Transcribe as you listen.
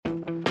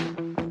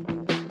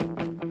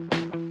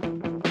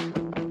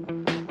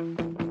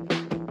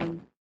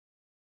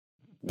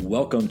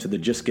Welcome to the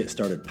Just Get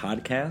Started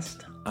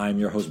podcast. I'm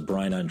your host,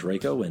 Brian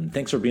Ondrako, and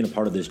thanks for being a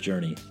part of this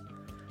journey.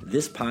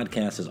 This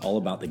podcast is all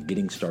about the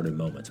getting started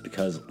moments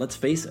because, let's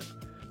face it,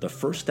 the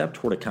first step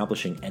toward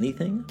accomplishing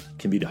anything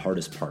can be the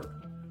hardest part.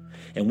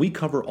 And we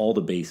cover all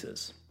the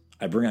bases.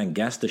 I bring on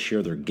guests to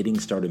share their getting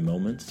started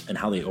moments and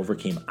how they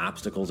overcame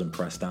obstacles and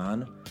pressed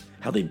on,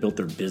 how they built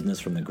their business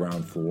from the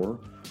ground floor,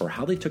 or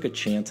how they took a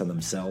chance on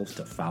themselves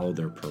to follow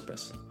their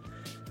purpose.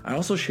 I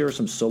also share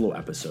some solo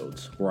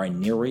episodes where I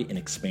narrate and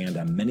expand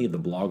on many of the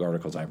blog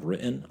articles I've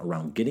written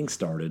around getting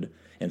started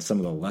and some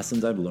of the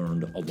lessons I've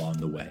learned along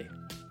the way.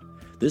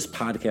 This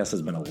podcast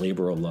has been a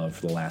labor of love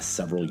for the last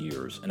several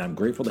years, and I'm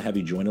grateful to have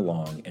you join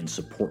along and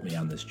support me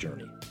on this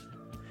journey.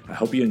 I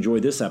hope you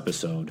enjoy this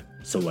episode,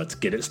 so let's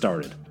get it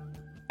started.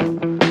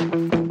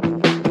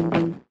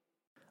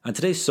 On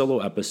today's solo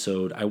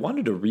episode, I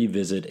wanted to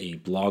revisit a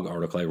blog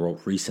article I wrote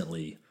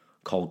recently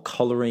called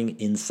Coloring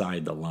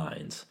Inside the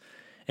Lines.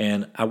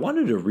 And I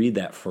wanted to read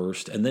that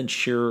first and then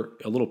share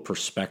a little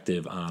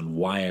perspective on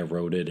why I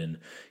wrote it and,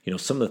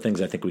 some of the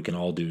things I think we can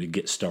all do to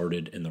get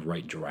started in the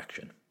right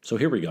direction. So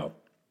here we go.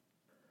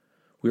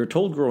 We were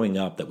told growing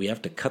up that we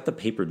have to cut the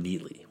paper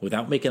neatly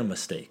without making a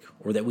mistake,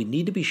 or that we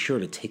need to be sure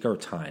to take our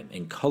time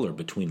and color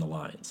between the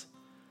lines.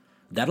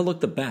 That'll look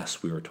the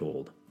best, we were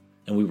told,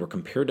 and we were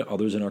compared to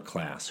others in our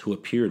class who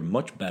appeared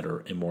much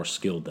better and more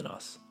skilled than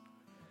us.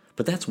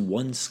 But that's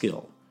one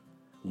skill,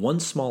 one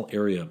small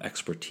area of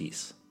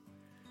expertise.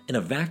 In a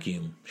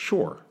vacuum,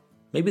 sure,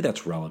 maybe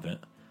that's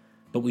relevant,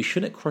 but we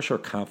shouldn't crush our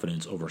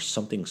confidence over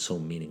something so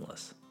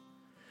meaningless.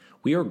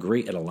 We are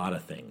great at a lot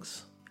of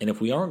things, and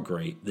if we aren't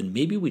great, then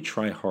maybe we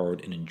try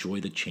hard and enjoy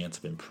the chance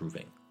of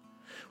improving.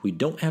 We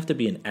don't have to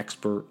be an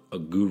expert, a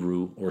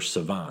guru, or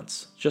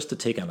savants just to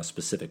take on a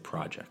specific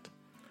project.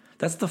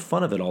 That's the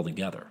fun of it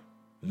altogether.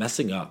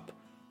 Messing up,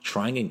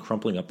 trying and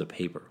crumpling up the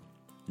paper,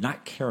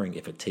 not caring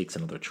if it takes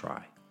another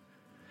try.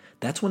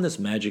 That's when this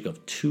magic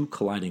of two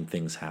colliding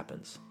things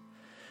happens.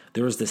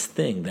 There is this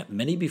thing that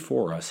many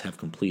before us have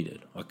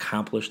completed,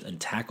 accomplished,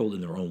 and tackled in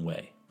their own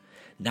way.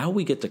 Now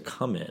we get to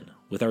come in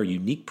with our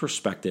unique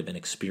perspective and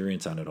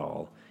experience on it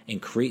all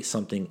and create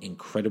something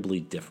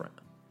incredibly different.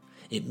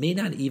 It may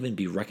not even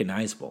be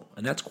recognizable,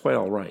 and that's quite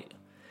all right.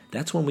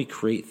 That's when we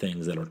create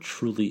things that are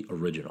truly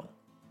original.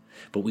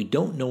 But we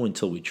don't know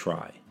until we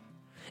try.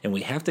 And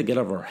we have to get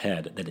out of our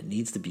head that it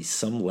needs to be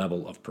some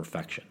level of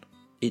perfection.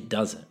 It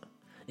doesn't.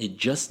 It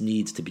just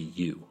needs to be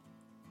you.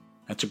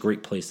 That's a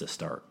great place to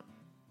start.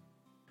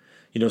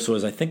 So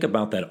as I think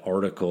about that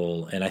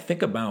article and I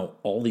think about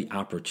all the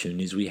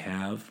opportunities we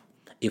have,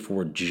 if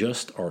we're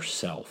just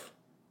ourselves,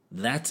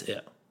 that's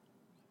it.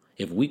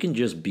 If we can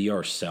just be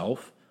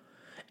ourselves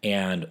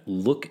and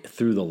look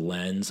through the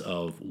lens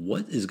of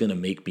what is going to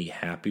make me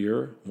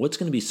happier, what's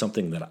going to be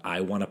something that I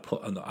want to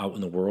put out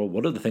in the world,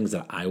 what are the things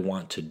that I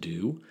want to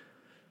do,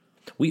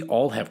 we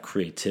all have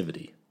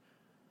creativity.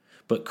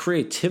 But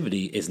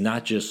creativity is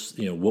not just,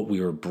 what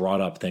we were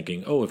brought up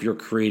thinking, if you're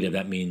creative,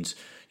 that means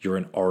you're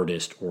an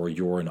artist or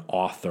you're an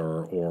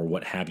author or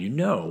what have you.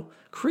 No,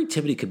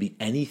 creativity could be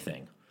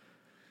anything.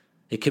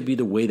 It could be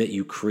the way that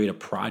you create a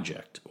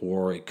project,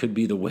 or it could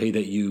be the way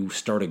that you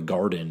start a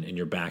garden in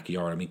your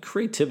backyard.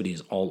 Creativity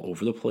is all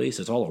over the place.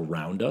 It's all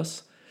around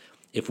us.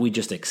 If we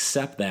just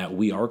accept that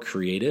we are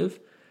creative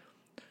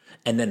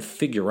and then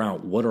figure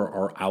out what are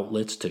our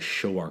outlets to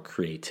show our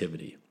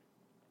creativity.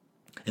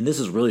 And this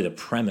is really the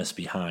premise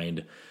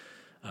behind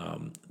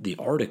the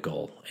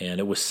article. And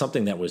it was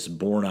something that was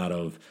born out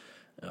of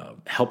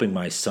helping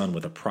my son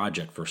with a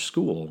project for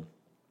school.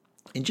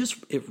 And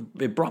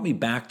it brought me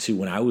back to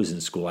when I was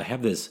in school. I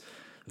have this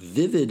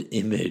vivid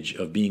image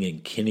of being in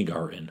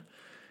kindergarten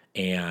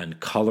and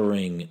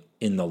coloring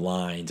in the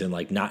lines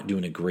and not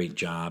doing a great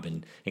job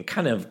and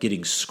kind of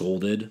getting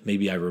scolded.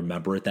 Maybe I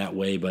remember it that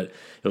way, but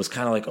it was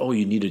kind of like,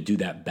 you need to do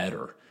that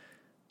better.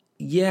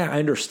 Yeah, I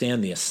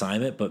understand the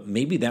assignment, but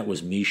maybe that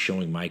was me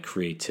showing my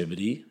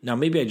creativity. Now,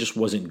 maybe I just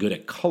wasn't good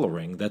at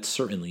coloring. That's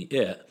certainly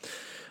it.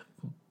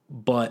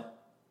 But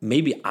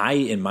maybe I,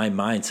 in my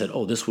mind, said,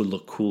 this would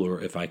look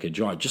cooler if I could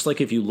draw it. Just like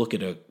if you look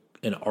at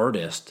an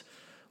artist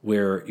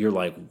where you're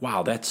like,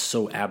 wow, that's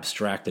so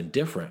abstract and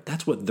different.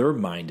 That's what their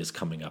mind is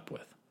coming up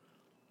with.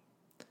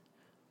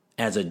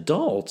 As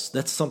adults,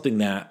 that's something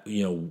that,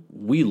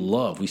 we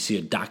love. We see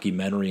a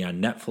documentary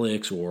on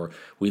Netflix, or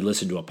we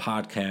listen to a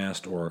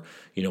podcast, or,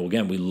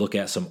 again, we look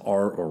at some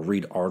art or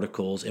read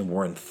articles and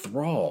we're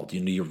enthralled.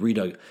 You read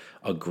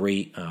a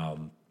great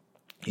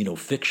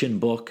fiction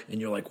book,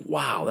 and you're like,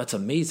 wow, that's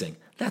amazing.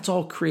 That's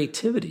all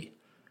creativity.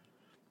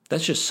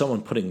 That's just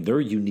someone putting their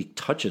unique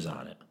touches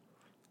on it.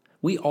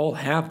 We all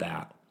have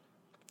that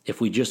if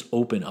we just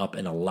open up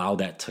and allow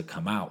that to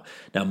come out.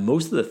 Now,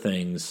 most of the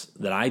things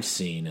that I've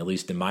seen, at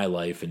least in my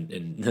life,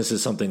 and this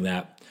is something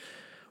that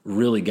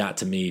really got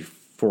to me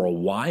for a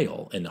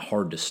while and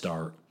hard to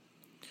start,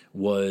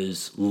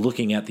 was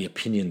looking at the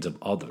opinions of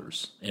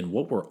others and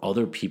what were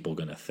other people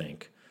going to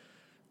think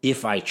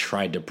if I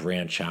tried to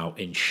branch out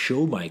and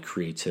show my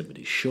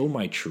creativity, show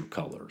my true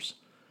colors.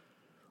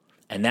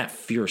 And that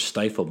fear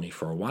stifled me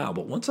for a while.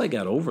 But once I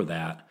got over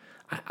that,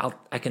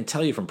 I can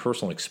tell you from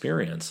personal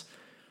experience,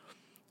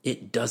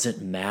 it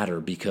doesn't matter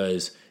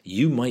because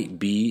you might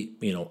be,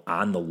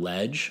 on the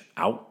ledge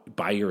out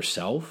by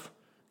yourself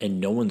and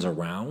no one's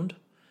around.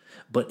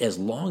 But as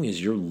long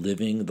as you're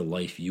living the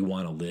life you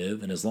want to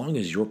live, and as long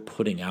as you're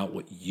putting out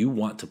what you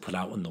want to put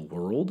out in the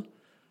world,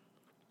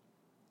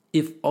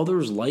 if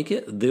others like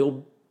it,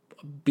 they'll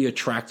be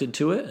attracted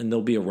to it and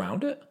they'll be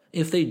around it.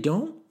 If they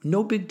don't,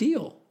 no big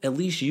deal. At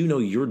least you know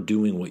you're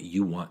doing what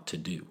you want to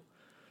do.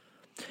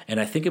 And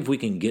I think if we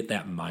can get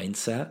that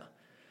mindset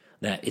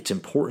that it's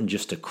important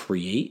just to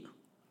create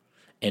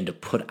and to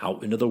put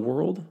out into the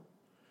world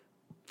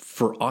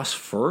for us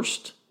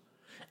first,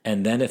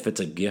 and then if it's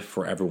a gift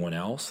for everyone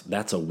else,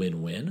 that's a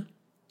win-win.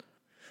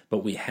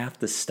 But we have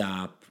to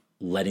stop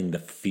letting the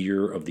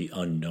fear of the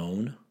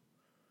unknown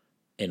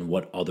and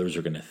what others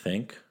are going to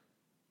think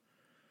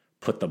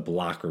put the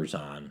blockers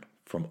on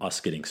from us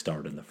getting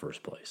started in the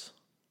first place.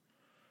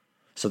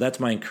 So that's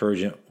my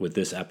encouragement with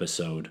this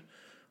episode.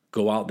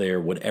 Go out there,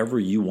 whatever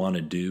you want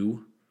to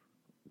do,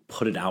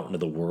 put it out into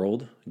the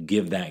world,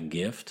 give that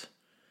gift.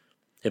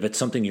 If it's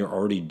something you're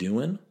already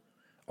doing,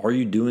 are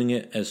you doing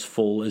it as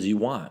full as you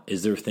want?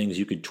 Is there things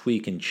you could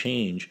tweak and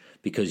change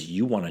because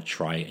you want to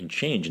try it and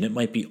change? And it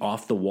might be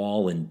off the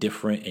wall and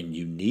different and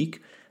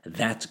unique.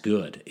 That's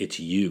good. It's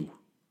you.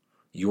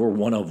 You're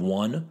one of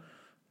one.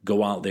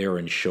 Go out there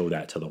and show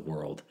that to the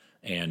world.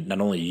 And not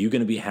only are you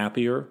going to be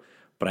happier,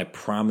 but I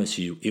promise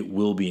you it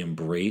will be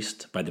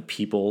embraced by the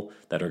people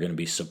that are going to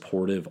be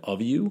supportive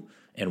of you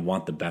and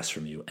want the best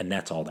from you. And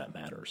that's all that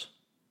matters.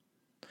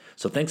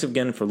 So thanks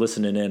again for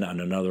listening in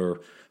on another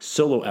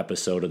solo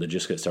episode of the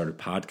Just Get Started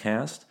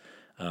podcast.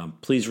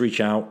 Please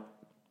reach out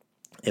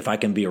if I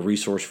can be a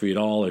resource for you at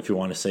all. If you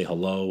want to say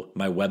hello,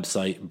 my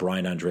website,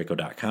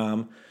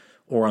 brianondraco.com,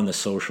 or on the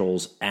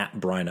socials at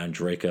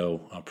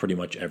brianondraco, pretty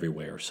much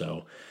everywhere.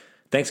 So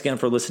thanks again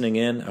for listening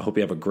in. I hope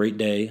you have a great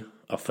day,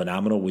 a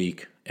phenomenal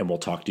week, and we'll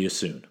talk to you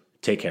soon.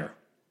 Take care.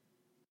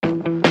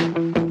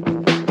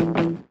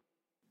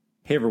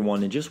 Hey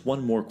everyone, and just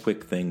one more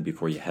quick thing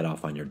before you head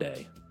off on your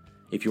day.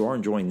 If you are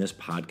enjoying this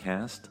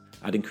podcast,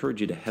 I'd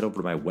encourage you to head over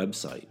to my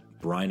website,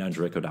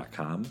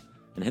 brianondraco.com,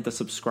 and hit the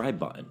subscribe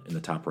button in the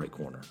top right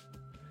corner.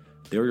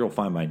 There you'll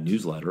find my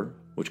newsletter,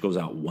 which goes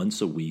out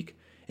once a week,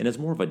 and is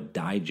more of a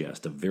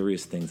digest of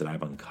various things that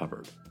I've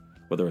uncovered.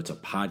 Whether it's a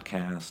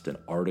podcast, an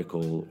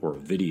article, or a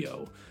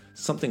video,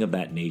 something of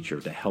that nature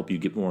to help you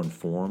get more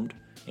informed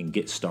and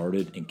get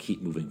started and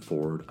keep moving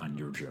forward on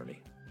your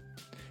journey.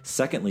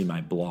 Secondly,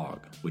 my blog,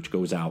 which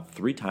goes out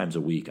 3 times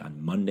a week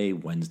on Monday,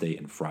 Wednesday,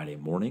 and Friday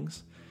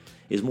mornings,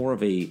 is more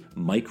of a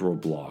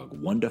microblog,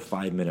 1 to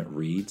 5 minute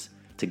reads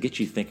to get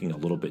you thinking a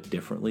little bit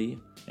differently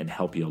and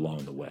help you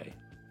along the way.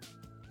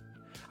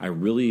 I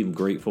really am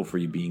grateful for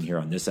you being here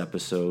on this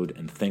episode,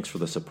 and thanks for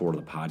the support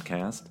of the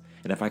podcast.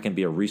 And if I can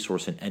be a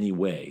resource in any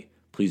way,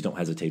 please don't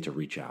hesitate to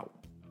reach out.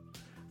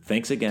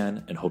 Thanks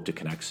again, and hope to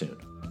connect soon.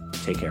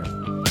 Take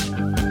care.